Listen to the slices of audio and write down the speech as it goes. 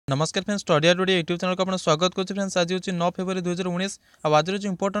नमस्कार friends, StudyHardOdia YouTube channel को आप स्वागत करुच्चे। फ्रेंड्स आज हूँ 9 फेब्रुआरी 2019 आज जो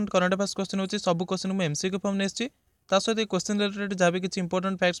इंपोर्टेंट करंट अफेयर्स क्वेश्चन होची सब क्वेश्चन में एमसीक्यू फॉर्म नेछि ता सहित क्वेश्चन रिलेटेड जहाँ भी किसी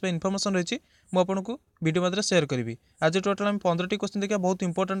इंपोर्टेंट फैक्ट्स इनफॉरमेशन रही मुझे आपको वीडियो मध्य शेयर करी। आज टोटाल आम 15टी क्वेश्चन देखा, बहुत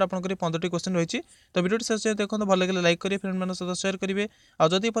इंपोर्टेंट आपंकर 15टी क्वेश्चन रही। तो वीडियो शेष देखो, भल लगे लाइक करेंगे, फ्रेंड मान सहित शेयर करेंगे।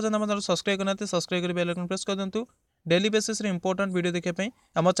 आज जदि पर्यटन आम चैनल सब्सक्राइब करना सब्सक्राइब कर बेल आइकन प्रेस कर दिंतु। डेली बेसिस इंपोर्टेंट वीडियो देखने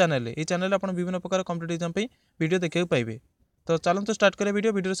आम चैनल ये चैनल आप विभिन्न प्रकार कॉम्पिटिटिव एग्जाम वीडियो देखा पाइबे। तो चलते स्टार्ट करें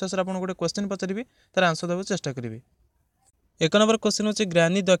वीडियो शेष आपको गोटे क्वेश्चन पचारि तार आंसर देवाक चेष्टा करेंगे। 1 नंबर क्वेश्चन होची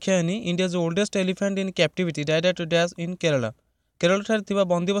ग्रानी Dakshayani India's oldest elephant in captivity died eight dash in Kerala. Kerala ठारे थिबा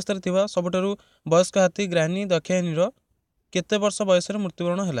बंदी अवस्था थिबा सबुठारु वयस्क हाथी ग्रानी दक्षायनी केते वर्ष बयस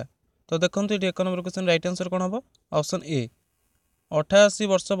मृत्युवरण है। तो देखो ये 1 नंबर क्वेश्चन राइट आंसर कौन हम? ऑप्शन ए 88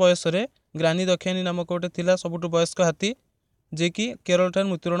 वर्ष बयस ग्रानी दक्षायनी नामक गोटे थिला सबुठु वयस्क हाथी जे कि केरल ठारे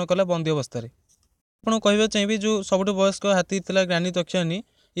मृत्युवरण कला बंदी अवस्था। आपको कहवा चाहिए जो सबुठु वयस्क हाथी थिला ग्रानी दक्षायनी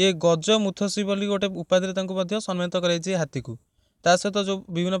ये गज मुथसी बोली गोटे उपाधि सम्मानित कर हाथी को। ता सहित जो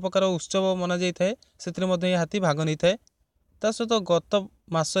विभिन्न प्रकार उत्सव मना जाए से हाथी भाग नहीं थाए। ता सहित गत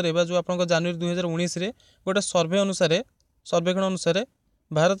मसरे जो आप जनवरी 2019 गोटे सर्वे अनुसार सर्वेक्षण अनुसार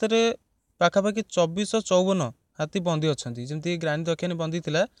भारत में पाखापाखि 2454 हाथी बंदी अच्छा, जमी ग्रानी दक्षायनी बंदी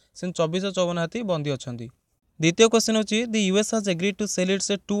थिला से 2454 हाथी बंदी अच्छा। द्वितीय क्वेश्चन होची the US has agreed to cell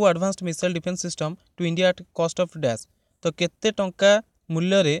it's 2 advanced missile defence system to India at cost of dash. तो केते टंका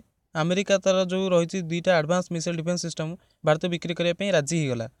मूल्य रे अमेरिका तार जो रही 2टा advance missile defence system Bharat बिक्री करने राजी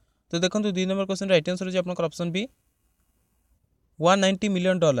होगला। तो देखो 2 नंबर क्वेश्चन राइट आंसर होची आपन option B 190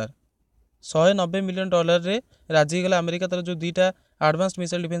 million dollar 190 million dollar रे राजी होगला अमेरिका तार जो 2टा एडवांस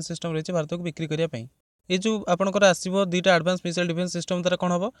मिसाइल डिफेंस सिस्टम रही भारत को बिक्री करने। ये जो आपंकर आसो 2टा एडवांस मिसाइल डिफेंस सिस्टम द्वारा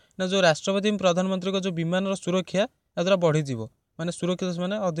कौन हम ना जो राष्ट्रपति प्रधानमंत्री जो विमान सुरक्षा द्वारा बढ़ीज माने सुरक्षित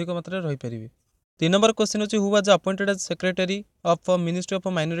मैंने अधिक मात्रा रही पारे। 3 नंबर क्वेश्चन होची who was appointed as secretary of ministry of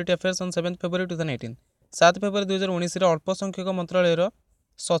minority affairs on 7 February 2018। 7 February 2019 अल्पसंख्यक मंत्रालय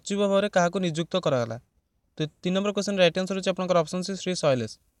सचिव भाव में क्या नियुक्त कराला। तो 3 नंबर क्वेश्चन राइट आंसर होची आपनकर ऑप्शन सी श्री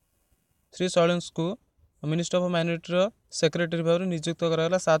शैलेश को मिनिस्टर ऑफ माइनॉरिटी सेक्रेटरी भाव में नियुक्त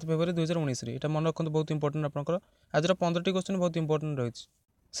कराला 7 फेब्रुआरी 2019। ये मन रखते बहुत इंपोर्टेंट आपंकर आज 15टी क्वेश्चन बहुत इंपोर्टेंट रही।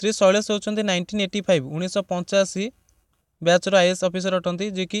 श्री शैलेश होती 1985 बैचर IAS ऑफिसर अटंती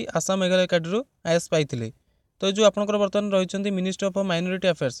जे कि आसाम मेघालय कैडर IAS पाई। तो जो आपंकर बर्तमान रही minister of minority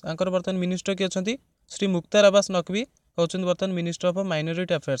affairs Anchor बर्तमान मिनिस्टर किए अच्छा श्री मुख्तार अब्बास नकवी होती बर्तमान minister of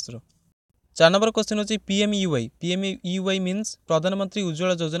minority affairs. 4 number question होची PMUY मीन्स प्रधानमंत्री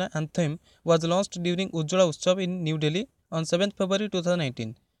उज्ज्वला योजना anthem was launched during Ujjwala उत्सव इन new Delhi on 7 February 2019।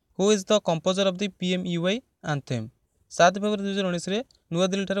 Who is the composer of the PMUY anthem. 7 February 2019 नुआ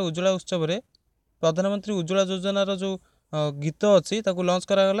दिल्ली उज्ज्वला उत्सव में प्रधानमंत्री उज्ज्वला योजनार जो गीत अच्छी लॉन्च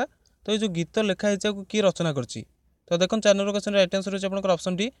करागला। तो ये जो गीत लिखाई किए रचना करछि। तो देखो 4 नंबर क्वेश्चन राइट आंसर होची आपनकर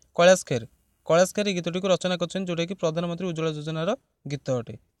ऑप्शन डी कैलाश खेर गीतटी को रचना करछन जोटा कि प्रधानमंत्री उज्ज्वला योजनार गीत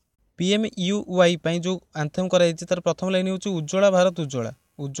अटे। PMUY जो एंथम कराई तार प्रथम लाइन होची उज्ज्वला भारत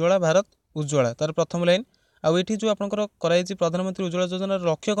उज्ज्वला तार प्रथम लाइन। आउ जो आपनकर कराई प्रधानमंत्री उज्ज्वला योजनार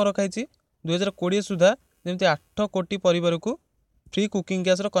लक्ष्य कौन रखाई 2020 सुधा जमी 8 कोटी परिवार को फ्री कुकिंग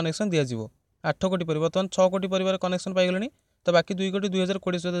गैस कनेक्शन दिज्व। 8 कोटी परिवार बर्तमान 6 कोटी परिवार कनेक्शन पाइगले। तो बाकी 2 कोटी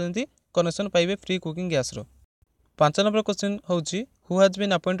 2020 सुधा जमी कनेक्शन पाइबे free cooking gas. 5 number question होची who has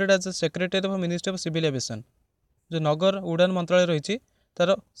been appointed as secretary of ministry of civil aviation. जो नगर उड़ान मंत्रालय रही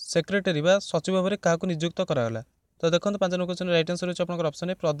तार सेक्रेटरी बा सचिव भाव में क्या नियुक्त करागला। तो देखो 5 नंबर क्वेश्चन राइट आंसर होची आपनकर option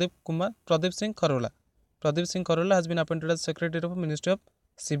A Pradeep Singh Kharola has been appointed as secretary of ministry of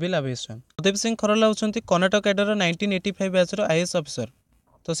civil aviation. Pradeep Singh Kharola होती कर्नाटक कैडर 1985 बैचर IAS ऑफिसर।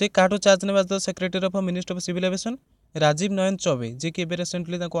 तो से क्या चार्ज ने secretary of ministry of civil aviation Rajiv Nayan Choubey जी कि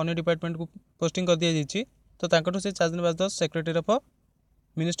रिसेंटली अन्य डिपार्टमेंट को पोस्टिंग कर दी जाइए। तो से चार्ज ने secretary of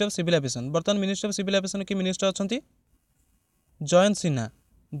ministry of civil aviation. बर्तमान मिनिस्ट्री ऑफ सिविल एविएशन की मिनिस्टर अच्छा जयंत सिन्हा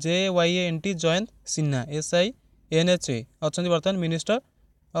JYANT जयंत सिन्हा SINHA अच्छा बर्तमान minister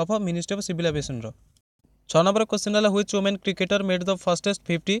of ministry of civil aviation. 6 number question है which women cricketer made the fastest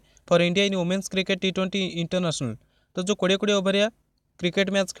 50 for India in women's cricket T20 international. तो जो 20 ओवरिया cricket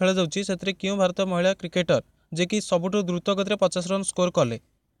match खेल जाऊँगी से क्यों भारत महिला क्रिकेटर जे कि सबुठु द्रुत गति 50 रन स्कोर कले।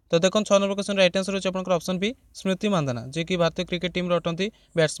 तो देखो 6 नंबर क्वेश्चन राइट आंसर होची आपनकर ऑप्शन बी स्मृति मांधाना जे कि भारतीय क्रिकेट टीम अटंती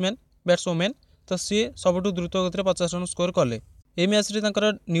बैट्सवुमेन। तो सी सबुठु द्रुत गति 50 रन स्कोर कले। ये मैच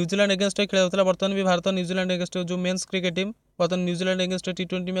न्यूजीलैंड एगेंस्ट खेल होता। बर्तमान भी भारत न्यूजीलैंड एगेंस्ट जो मेन्स क्रिकेट टीम बर्तमान न्यूजीलैंड एगेंस्ट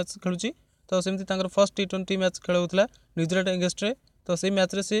T20 मैच खेलुची। तो सेमती फर्स्ट T20 मैच खेल होता न्यूजीलैंड एगेंस्ट। तो से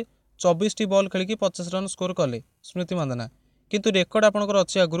मैच रे से 24 बॉल खेलिकी 50 रन स्कोर कले स्मृति मांधाना। किंतु रेकर्ड आपनकर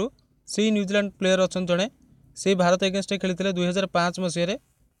अच्छी आगुरी से न्यूजीलैंड प्लेयर अच्छा जड़े से भारत एगेंस्ट खेलते 2005 मसीह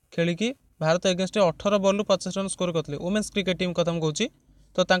खेलिकी Bharat against 18 ball 50 run score करते वुमेन्स क्रिकेट टीम कथा कहूँ।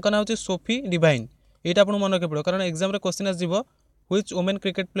 तो तांका ना होची सोफी डिवाइन। एटा आपन मन रखे पड़ो कारण एग्जाम रे question आसीबो which women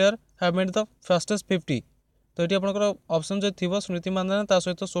cricket player have made the fastest 50। तो ये आपंकर ऑप्शन जो थी स्मृति मानधना ता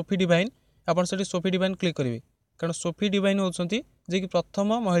सहित सोफी डिवाइन आपन से सोफी डिवाइन क्लिक करेंगे कारण सोफी डिवाइन होती जे कि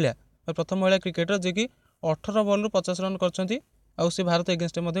प्रथम महिला क्रिकेटर जे कि 18 बॉल 50 रन करछंती आ सी भारत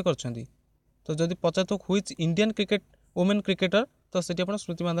एगेंस्ट कर। तो जब पचार तो which Indian cricket women cricketer तो सीटी आप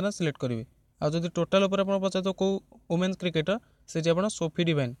स्मृति मानधना सिलेक्ट करेंगे। आदि टोटाल पचार तो कौ वुमेन क्रिकेटर से आप Sophie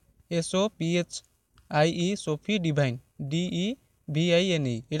Devine SOPHIE Sophie Devine DEVINE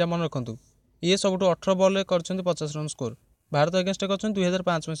यहाँ मन रखु। ये सब 18 बॉल कर 50 रन स्कोर भारत एगेंस्ट कर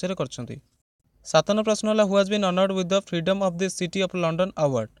 2005 मसीह कर। 7 प्रश्न है who has been honoured with the freedom of the city of London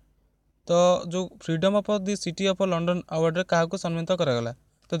award. तो जो freedom of the city of London award रे क्या सम्मानित करागला।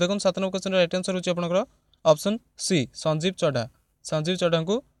 तो देखो 7 नंबर क्वेश्चन राइट आंसर होची आपनकर ऑप्शन सी संजीव चढ़ा। संजीव चढ़ा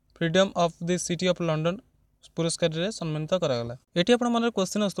को freedom of the city of London पुरस्कार रे सम्मानित करागला। एटी आपन मन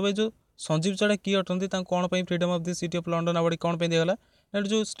क्वेश्चन आस्तो भाई जो संजीव चढ़ा की अटंती कौन पे freedom of the city of London award कौन पे दिगला।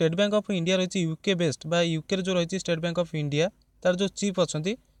 जो स्टेट बैंक ऑफ इंडिया रही यूके बेस्ड बा यूके जो रही स्टेट बैंक ऑफ इंडिया तार जो चीफ अच्छा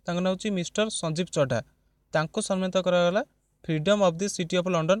ना हूँ मिस्टर संजीव चढ़ा तांको सम्मानित करागला freedom of the city of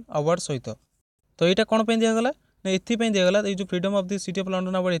London award सहित। तो यहाँ कौन पे दिगला ना ये दिगला ये जो freedom of the city of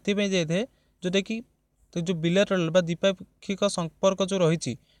London award ये जाए जोटा कि तो जो बिलेटरल द्विपाक्षिक संपर्क जो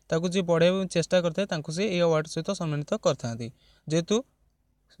रही जी बढ़ाई चेष्टा करते से अवार्ड सहित सम्मानित करते जेहेतु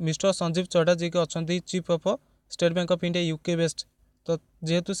मिस्टर संजीव चढ़ा जी अच्छा chief of state bank of India UK based. तो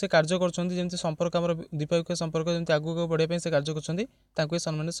जेहेतु से कार्य कर संपर्क आम द्विपाक्षिक संपर्क जमी आगू बढ़ाई से कार्य कर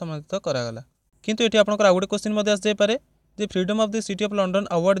सम्मानित करागला। किंतु ये आपंकर आउ गोटे question आसपे J freedom of the city of London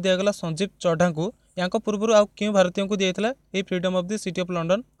award दिगला Sanjeev चढ़ा को या पूर्व आउ क्यों भारतीय को दिया ये freedom of the city of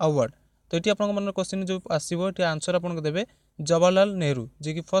London award. तो ये आप मन क्वेश्चन जो आसो ये आंसर आपको देवे जवाहरलाल नेहरू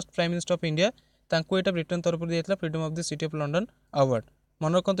जी की first prime minister of India यहाँ ब्रिटेन तरफ दिया freedom of the city of London award.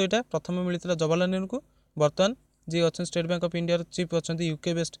 मन रखु यहाँ प्रथम मिलता जवाहरलाल नेहरू को बर्तमान जी अच्छे state bank of India chief अच्छा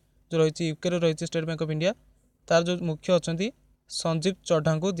यूके बेस्ड जो रही यूके रही स्टेट बैंक ऑफ इंडिया तार जो मुख्य अच्छा संजीव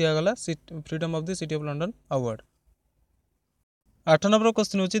चढ़ा को दिगला freedom of the city of London award. 8 number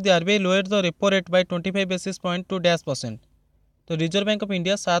question होची the RBI lowered the repo rate by 25 basis point two %। तो reserve bank of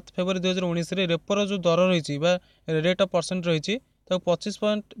India 7 February 2019 रे रेपोर जो दर रही रेट ऑफ परसेंट रही 25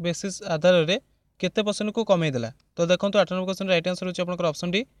 पॉइंट बेसिस आधार में केते परसेंट को कमे देला। तो देखो 8 नंबर क्वेश्चन राइट आंसर होची आपनकर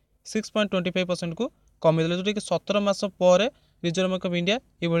ऑप्शन डी 6.25% को कमे देला जोटा कि 17 मास पर रिजर्व बैंक ऑफ इंडिया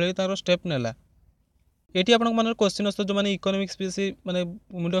ये स्टेप नेला। ये आप मन क्वेश्चन आस जो मैंने इकोनॉमिक्स बेसी माने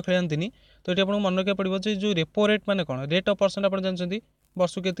मुंड खेलती तो ये आपको मन रखा पड़ो जो रेपो रेट माने कौन रेट ऑफ परसेंट आप जानते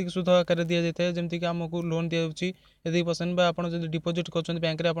वर्ष के सुध आकार दि जाए जमीक आमको लोन दि% आप डिपोजिट कर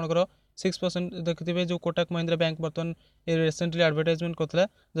बैंक आपंकर 6% देखिए जो कोटक महिंद्रा बैंक बर्तमान रिसेंटली एडवर्टाइजमेंट करता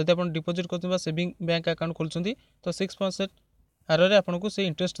जब आप डिपोजिट कर सेविंग बैंक अकाउंट खोलुं तो 6% हारे आपको से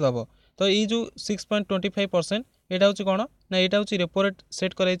इंटरेस्ट दब। तो ये जो 6.25% यहाँ हूँ कौन ना यहाँ हूँ रेपो रेट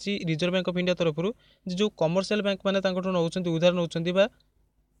सेट कराई रिजर्व बैंक ऑफ इंडिया तरफ जो कमर्शियल बैंक मैंने नौ उधार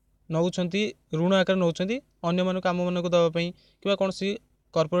नौ ऋण आकार नौ अन्य मानक आम मानक देवाई कि कौन सी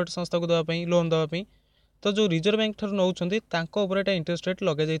कॉर्पोरेट संस्था को देवाई लोन देवाई। तो जो रिजर्व बैंक ठार नौ इंटरेस्ट रेट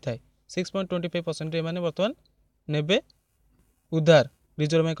लगे जाए 6.25% ये बर्तमान नेबे उधार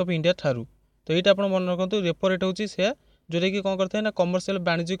रिजर्व बैंक ऑफ इंडिया ठारू। तो ये मन रखु रेपो रेट हूँ से जोटा कि कौन करते हैं ना कमर्शियल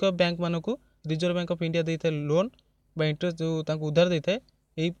वाणिज्यिक बैंक मानक रिजर्व बैंक ऑफ इंडिया देता है लोन बा इंटरेस्ट जो उधार देता है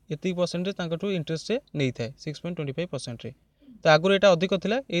ये परसेंटेज इंटरेस्ट से नहीं था 6.25%। तो आगुरी यहाँ अधिक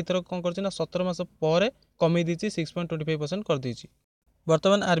था यही थर कौन कर 17 मास पर कमे 6.25% कर दी।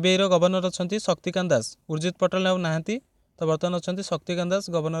 बर्तमान आरबीआई गवर्नर अच्छा शक्तिकांत दास उर्जित पटेल ना नहांती तो बर्तमान अच्छा Shaktikanta Das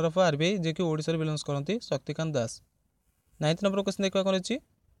governor of RBI जी कि ओडिशा बिलोंग्स करती Shaktikanta Das. 9th number question देखा कौन अच्छी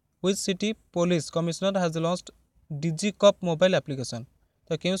which city police commissioner has launched digi cup mobile application.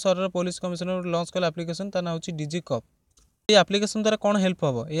 तो क्यों सहर पुलिस कमिश्नर लॉन्च कला एप्लिकेशन तार ना हूँ डिजी कप। ये एप्लिकेशन द्वारा कौन हेल्प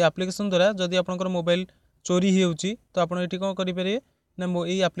हम ये एप्लिकेशन द्वारा जदि आपंकर मोबाइल चोरी होउची तो आपड़ ये कौन करेंगे ना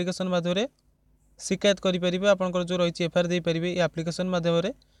ये एप्लिकेशन माध्यम शिकायत करेंगे आपंकर जो रही एफआईआर दे पारे ये एप्लिकेशन माध्यम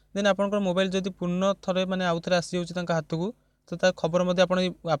देन आपंकर मोबाइल जब पूर्ण थे मैंने आउ थे आसी जाऊँगी हाथ को तो ता खबर आप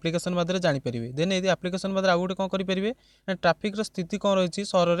एप्लिकेशन माध्यम जानीपर देन ये एप्लिकेशन माध्यम आउ गोटे कौन करेंगे ना ट्राफिक स्थिति कौन रही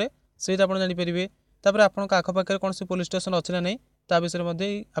सहर में से जानीपर तापर आपन आखपाखे कौन सी पुलिस स्टेशन अच्छी ना नहीं ता विषय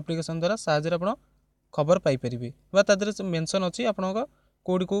एप्लिकेशन द्वारा साहय आप खबर पाइपर बा तादे मेंशन अच्छी आपंक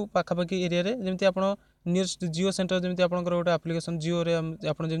कौटी को पाखापाखि एरिया जमी आप नियरेस्ट जियो सेंटर जमी आप गोटे एप्लिकेशन जियो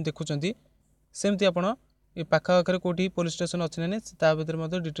आप देखुं सेमती आप पाखापाखे कौटी पुलिस स्टेशन अच्छी ना नहीं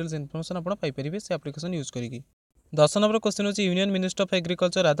भितर डिटेल्स इनफर्मेशन आप पाइपर से एप्लिकेशन यूज करी। 10 नंबर क्वेश्चन होची union minister of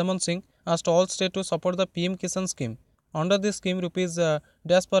agriculture Radhamohan Singh asked all state to support the PM किसान scheme. Under this scheme, rupees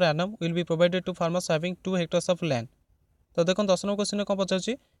dash per annum will be provided to farmers having 2 hectares of land. तो देखो 10 number question कौन पचार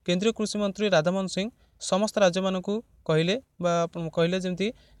केंद्रीय कृषि मंत्री राधामोहन सिंह समस्त राज्य मानक कहले जमी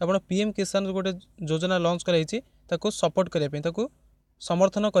आप पीएम किसान गोटे योजना लॉन्च कराई सपोर्ट करने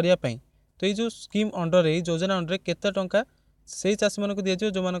समर्थन करने तो ये जो स्कीम अंडर ये योजना अंडर केते टंका से चाषी मानक दिया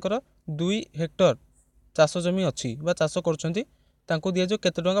जो मानकर 2 हेक्टर चाष जमी अच्छी चाष कर दिया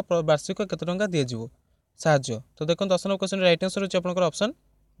केते टंका वार्षिक केते टंका दिया साहाय्य। तो देखो 10 नंबर क्वेश्चन राइट आंसर होची आपनकर ऑप्शन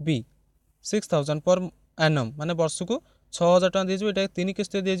बी 6000 पर एनम माने वर्ष को 6000 टका दिया एटा 3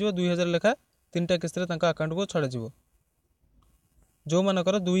 किस्त दिया 2000 लेखा 3टा किस्त अकाउंट को छड़ा जो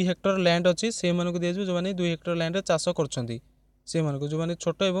मानकर 2 हेक्टर लैंड अच्छी से मानक दिया जो माने 2 हेक्टर लैंड रे चाष करछंती से मानक जो माने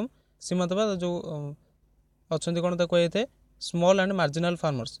छोट एवं सीमांत जो अच्छे कौन कहते हैं स्मॉल एंड मार्जिनाल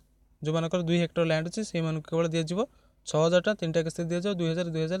फार्मर्स जो मानकर 2 हेक्टर लैंड अच्छी से मानक केवल दिया 6000 टका 3टा किस्त दिया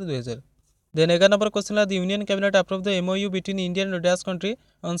 2000 2000 2000। Then 11 number question the Union Cabinet approved the MOU between India and Dash country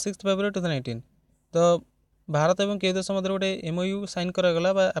on 6th February 2019। तो भारत एवं के देश मध्य गोटे MOU sign करागला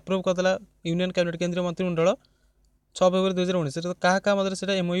approve करदेला union cabinet केंद्रीय मंत्रिमंडल 6 फेब्रुआरी 2019 तो क्या मध्य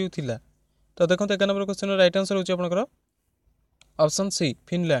से MOU थिला। तो देखो 11 नंबर क्वेश्चन राइट आंसर होची आपनकर ऑप्शन सी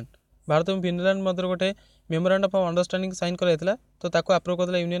फिनलैंड। भारत एवं फिनलैंड मध्य गोटे मेमोरेंडम ऑफ अंडरस्टैंडिंग साइन कराइला तो ताको अप्रूव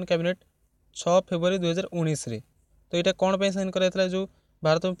करदेला यूनियन कैबिनेट 6 फेब्रुआरी 2019 रे। तो यहाँ कौन पे साइन कराइला जो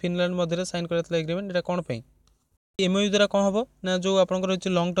भारत और फिनलैंड मध्य साइन कराइला एग्रीमेंट एटा कौन पे एमओयू द्वारा कौन हम ना जो आपंकर रही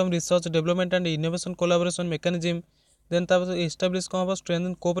lung term research development and innovation collaboration mechanism then establish कौन हम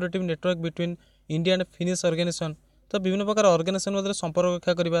strengthen cooperative network between India and finish organisation. तो विभिन्न प्रकार ऑर्गेनाइजेशन मध्य संपर्क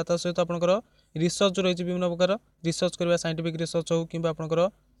रक्षा करवा सहित आपंकर रिसर्च जो रही विभिन्न प्रकार रिसर्च करवा साइंटिफिक रिसर्च हो कि आपंकर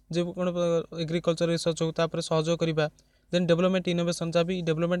जो एग्रीकल्चर रिसर्च हो तापर सहयोग करवा देन डेवलपमेंट इनोवेशन जहाँ भी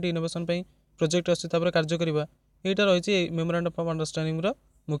डेवलपमेंट इनोवेशन प्रोजेक्ट अच्छी कार्य करवा यहाँ रही मेमोरेंडम ऑफ अंडरस्टैंडिंग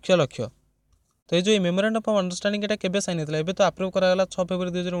मुख्य लक्ष्य। तो ये जो मेमोरेंडम ऑफ अंडरस्टैंडिंग एटा केबे साइन होता है तो अप्रूव करागला 6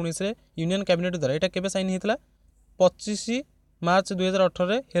 फेब्रुआरी 2019 रे यूनियन कैबिनेट द्वारा एटा केबे साइन होता 25 मार्च 2018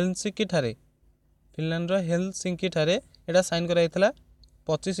 रे हेलसिंकी ठारे फिनलैंड हेलसिंकी ठारे एटा साइन कराइला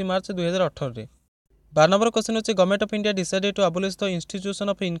 25 मार्च 2018 रे। 12 नंबर क्वेश्चन होचे government of India decided to abolish the institution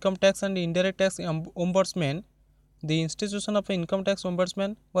of income tax and indirect tax ombudsman the institution of income tax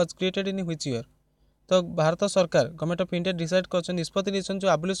ombudsman was created in which year. तो भारत सरकार government of India decide कर निष्पत्ति जो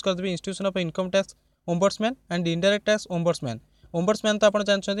आबलिश कर देबे institution of income tax ombudsman and indirect tax ombudsman. Ombudsman तो आप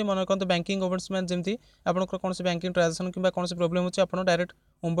जानते मन रखते बैंकिंग ओम्बड्समैन जमी आप कौन से बैंकिंग ट्रांजेक्शन कि कौन से प्रोब्लेम होची आप डायरेक्ट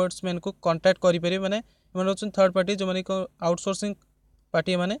ओम्बड्समैन को कांटेक्ट करेंगे मैंने थर्ड पार्टी जो मैंने आउटसोर्सिंग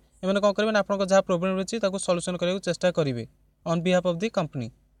पार्टी मैंने कौन करेंगे आप जहाँ प्रोब्लेम रही सल्यूशन करने चेष्टा करेंगे on behalf of the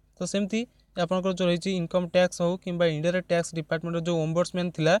company. तो सेमती आपंकर जो रही इनकम टैक्स हो कि इनडायरेक्ट टैक्स डिपार्टमेंट जो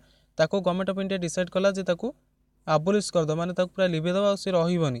ओम्बड्समैन थिला ताको गवर्नमेंट ऑफ इंडिया डिसाइड कला जे ताको आबोलिश करद माने ताको पूरा लिभेदबा से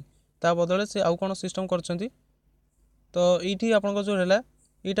रहीबनी ता बदले से आउ कोन सिस्टम करछंती। तो एठी आपनकर जो हैला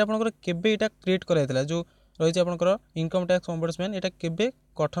एटा आपनकर केबे एटा क्रिएट कराइतला जो रही आपनकर इनकम टैक्स ओम्बड्समैन एटा केबे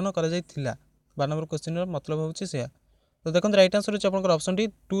गठन करा जाइथिला 12 नंबर क्वेश्चन रो मतलब होची से। तो देखो राइट आंसर होची आपनकर ऑप्शन डी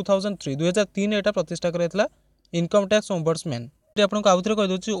 2003 एटा प्रतिष्ठा कराइतला इनकम टैक्स ओम्बड्समैन। एटा आपनको आउथरे कहि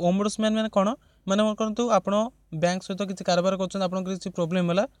दोची ओम्बड्समैन माने कोन माने करंतु आपण बैंक सहित किछि कारबार करछन आपनकर किछि प्रॉब्लम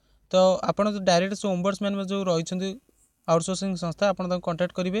होला तो आप डायरेक्ट से ओम्बड्समैन में जो रही आउटसोर्सिंग संस्था आप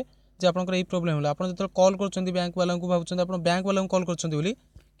कांटेक्ट करेंगे जे आपंकर यही प्रोब्लेम है आप जो कॉल कर बैंक वाला भावुँ आप बैंक वाला कॉल कर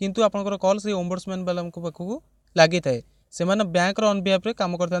किंतु आपंकर कॉल से ओम्बड्समैन वाला पाखक लगी थाए से बैंक अन बिहाफ रे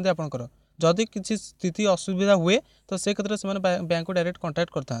काम करते आपंकर जदि किसी स्थिति असुविधा हुए तो से क्षेत्र में बैंक को डायरेक्ट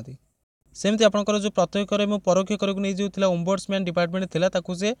कांटेक्ट करते सेमती आपंकर जो प्रत्यक्ष कर और परोक्ष कर नहीं जो ओम्बड्समैन डिपार्टमेंट थिला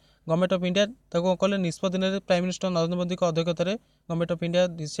ताकू से गवर्नमेंट ऑफ इंडिया ताको कले निष्पत्ति ने प्राइम मिनिस्टर नरेंद्र मोदी को अध्यक्षतार गवर्नमेंट ऑफ इंडिया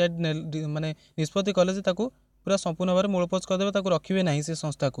डिसाइड माने निष्पत्ति कले जे ताकू पूरा संपूर्ण भाव में मूलपोच करदेवे ताकू रखिबे नहीं से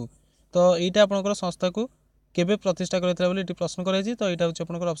संस्था को। तो यहाँ आपंकर संस्था को केबे प्रतिष्ठा करथिला बोली प्रश्न कराई तो यहाँ हूँ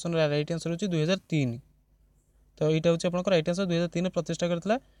आपंकर ऑप्शन राइट आंसर होची 2003। तो यहाँ हूँ आपंकर राइट आंसर 2003 प्रतिष्ठा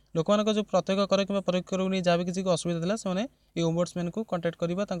करथिला लोक मान जो प्रत्यक्ष कर कि परोक्ष कर नहीं जहाँ भी किसी असुविधा था से ओम्बड्समैन को कांटेक्ट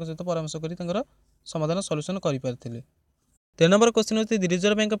करवा सहित परामर्श कर समाधान सल्यूशन करें। 10 नंबर क्वेश्चन होती the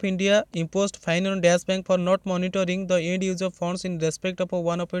reserve bank of India imposed fine on dash bank for not monitoring the end use of funds in respect of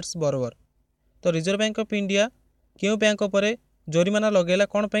one of its बरोवर। तो रिजर्व बैंक ऑफ इंडिया क्यों bank पर जोरिमाना लगेला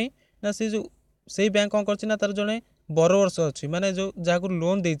कौन पाई ना से जो से बैंक कौन करछि ना तार जड़े बरोवर्स अच्छी माने जो जहाँ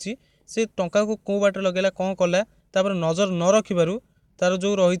लोन देछि से टंका को कौ बाटे लगेला कौन कला तापर नजर न रखिबारु तार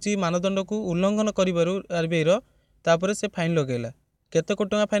जो रही मानदंड को उल्लंघन करिबारु आरबीआई रो तापर से फाइन लगेला केते कोटी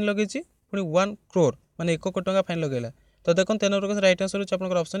टंका फाइन लगेछि पुनी 1 करोड़ माने 1 कोटी टंका फाइन लगेला। तो देखो 3 नंबर राइट आंसर होछि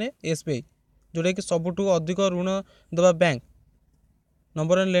आपनकर ऑप्शन ए एसबीआई जोटा कि सबुठु अधिक ऋण देवा बैंक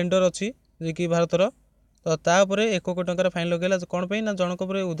नंबर वन लेंडर अच्छी जे कि भारतर। तो तापर 1 कोटी टंकार फाइन लगेला कौन पे ना जनक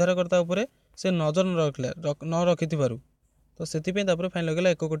उद्धारकर्ता उपर से नजर न रखिथिबारु तो से फाइन लगेला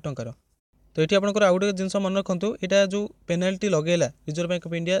 1 कोटी टंकार। तो ये आपंकर आउ गोटे जिन मन रखु यहाँ जो पेनाल्टी लगेला reserve bank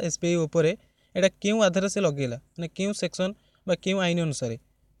of India SBI उपर यहाँ क्यों आधार से लगेला मैंने क्यों सेक्शन बा क्यों आईन अनुसार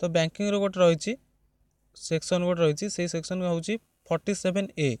तो बैंकिंग गोटे रही सेक्शन गोटे रही से सेक्शन हूँ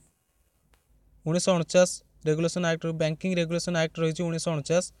 47A 1949 regulation act banking regulation act रही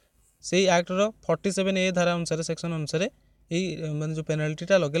 1949 से एक्टर 47A धारा अनुसार सेक्शन अनुसार यही मैंने जो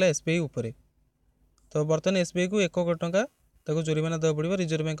पेनाल्टीटा लगेला एसबीआई उपर तो बर्तमान एसबीआई को 1 कोटी टंका जोरिमाना देवा पड़ो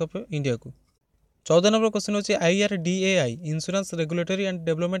रिजर्व बैंक ऑफ इंडिया को। 14 नंबर क्वेश्चन होची IRDAI insurance regulatory and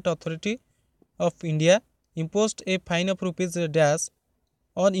development authority of India imposed a fine of rupees dash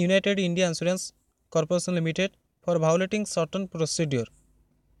on United India Insurance Corporation Limited for violating certain procedure।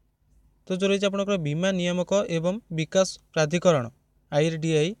 तो जो रही आपंकर बीमा नियामक एवं विकास प्राधिकरण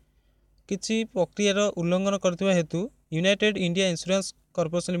IRDAI किसी प्रक्रियार उल्लंघन करथिबा हेतु United India insurance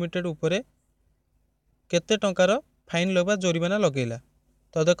corporation limited उपरे केते टंकार फाइन लगवा जोरिमाना लगेला।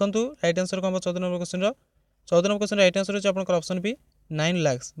 तो देखो राइट आंसर कौन 14 नंबर क्वेश्चन राइट आंसर होची आपनकर ऑप्शन बी 9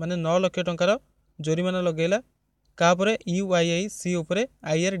 लाख माने 9 लाख टंकार जोरिमाना लगेला कापरे UIIC उपरे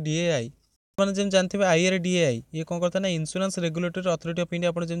IRDAI मैंने जमी जानते IRDAI ये कौन करता है ना insurance regulatory authority of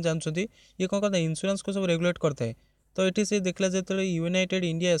India आप जमी जानते ये कौन करता है इंश्योरेंस को सब रेगुलेट करता है। तो ये से देखला जो United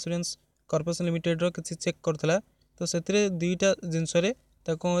India insurance corporation limited किसी चेक करता तो से दुईटा जिनस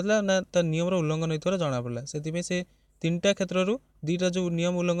कौन होता ना तार नियम उल्लंघन होता जना पड़ा से 3टा क्षेत्र दुईटा जो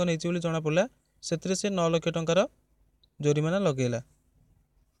नियम उल्लंघन होती जना पड़ा से 9 लाख टंकार जोरिमाना लगेला।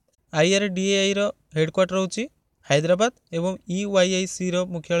 IRDAI हेडक्वार्टर होची हैदराबाद एवं UIIC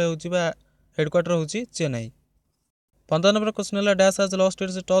मुख्यालय होची बा हेडक्वार्टर होची चेन्नई। 15 नंबर क्वेश्चन है dash has lost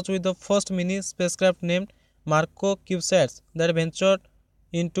its touch with the first mini spacecraft named Marco क्यूबसैट्स that ventured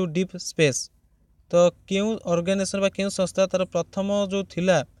into deep space. तो क्यों ऑर्गेनाइजेशन क्यों संस्था तार प्रथम जो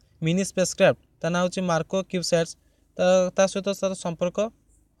थिला मिनी स्पेसक्राफ्ट ता ना होची मार्को क्यूबसैट्स ता सहित तार संपर्क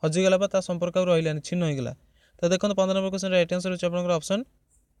हजिगला बा ता संपर्क रहिलानी छिन्न होइगला। तो देखो 15 नंबर क्वेश्चन राइट आंसर होची आपनकर ऑप्शन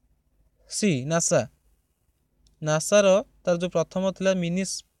सी नासा। नासार तार जो प्रथम थिला मिनी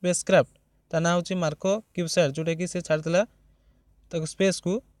स्पेसक्राफ्ट ता ना होची मार्को क्यूबसैट जोटा कि से छाड़ला ताको स्पेस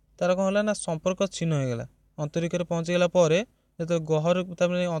को तार कौन है ना संपर्क छिन्न होइगला अंतरिक्ष रे पहुँची गला परे जो गहर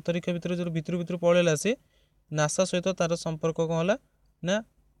अंतरिक्ष भितर जो भितर भितर पलैला से नासा सहित तार संपर्क कौन है ना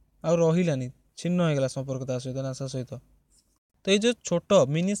आ रहिलानी छिन्न होइगला संपर्क ता सहित नासा सहित। तो ये जो छोट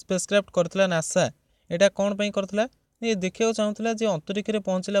मिनी स्पेसक्राफ्ट करथिला नासा एटा कौन पई करथिला ये देखिया चाहूला जे अंतरिक्ष रे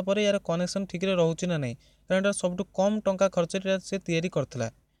पहुँचला परे यार कनेक्शन ठीक रे रहउची ना नहीं कारण सब कम टंका खर्च से तैयारी करथिला।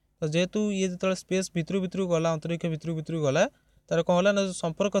 तो जेहेतु ये जो स्पेस भितर भितर गला अंतरिक्ष भितर भितर गला तार कौन है ना जो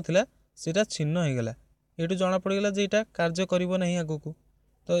संपर्क थिला सेटा छिन्न होइगला ये जना पड़गला जे यहाँ कार्य करिवो नहीं आगु को।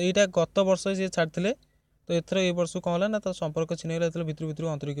 तो यहाँ गत वर्ष सी छाड़ते तो एथर ए वर्ष कौन है ना तो संपर्क छिन्न भितर भितर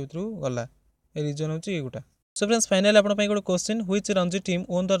अंतरिक्ष भितर गला ए रिजन होची एगुटा। सो फ्रेंड्स फाइनली आपन पई गोटे question which Ranji team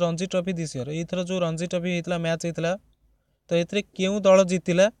own the Ranji trophy this year एथर जो रणजी ट्रॉफी होता मैच होता तो ये क्यों दल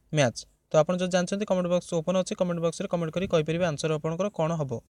जीतिला मैच। तो आप जो जानते कमेंट बॉक्स ओपन अच्छे कमेंट बॉक्स में कमेंट करी कहीपर आंसर आपंकर कौन हम।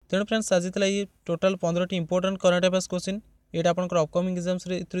 तेणु फ्रेंड्स आज ये total 15टी important current affairs question ये आपंकर अपकमिंग एग्जाम्स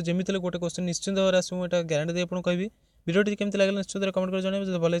जमी गोटे क्वेश्चन निश्चित भाव आसो यहाँ गारंटी दे आपको कहि वीडियो केमती लगे निश्चित कमेंट कर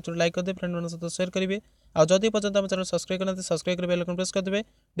जनइबे भले लाइक करदे फ्रेंड मान सहित शेयर करेंगे और जदि पर्यटन आम चैनल सब्सक्राइब करना सब्सक्राइब कर बेल आइकन प्रेस करदे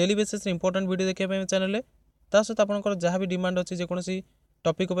डेली बेसिस इंपोर्टेंट वीडियो देखा चैनल सहित आपंकर जहाँ भी डिमांड अच्छी जेकोसी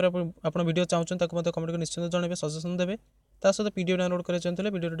टॉपिक आप वीडियो चाहते कमेंट कर निश्चित जनइबे सजेसन देवे सहित पीडीएफ डाउनलोड करें चाहते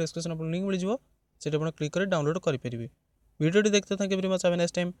वीडियो डिस्क्रिप्शन आपको लिंक मिल जाए क्लिक कर डाउनलोड करेंगे। वीडियो देखते thank you very much have a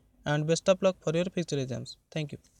nice time and best of luck for your future exams. Thank you.